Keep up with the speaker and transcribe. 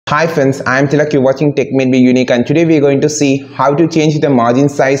Hi friends, I am Tilak, you're watching Tech Made Be Unique, and today we are going to see how to change the margin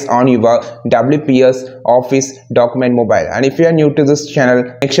size on your WPS Office document mobile. And if you are new to this channel,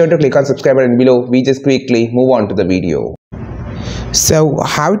 make sure to click on subscribe button below. We just quickly move on to the video. So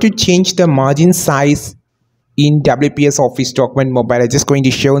how to change the margin size in WPS Office document mobile, I'm just going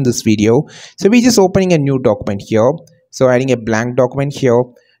to show in this video. So we're just opening a new document here. So adding a blank document here.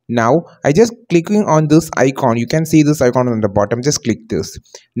 Now I just clicking on this icon. You can see this icon on the bottom. Just click this.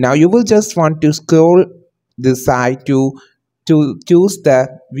 Now you will just want to scroll this side to choose the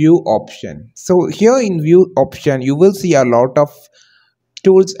view option. So here in view option you will see a lot of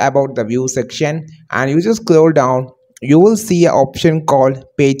tools about the view section, and you just scroll down, you will see an option called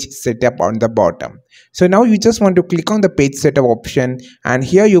page setup on the bottom. So now you just want to click on the page setup option, and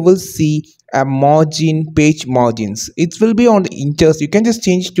here you will see a margin, page margins. It will be on inches. You can just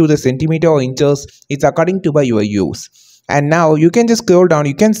change to the centimeter or inches. It's according to your use. And now you can just scroll down,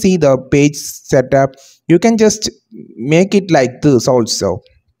 you can see the page setup. You can just make it like this also.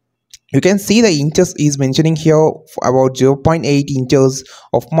 You can see the inches is mentioning here about 0.8 inches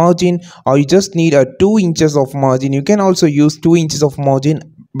of margin, or you just need a 2 inches of margin. You can also use 2 inches of margin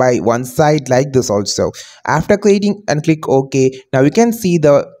by one side like this also. After creating and click OK, now you can see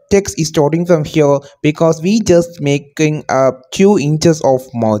the text is starting from here because we just making a 2 inches of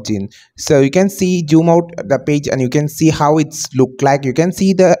margin. So you can see, zoom out the page and you can see how it's look like. You can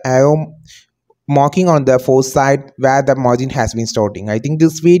see the arrow marking on the fourth side where the margin has been starting. I think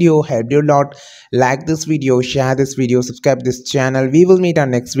this video helped you a lot. Like this video, share this video, subscribe this channel. We will meet our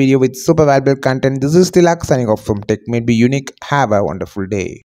next video with super valuable content. This is Tilak signing off from Tech Made Be Unique. Have a wonderful day.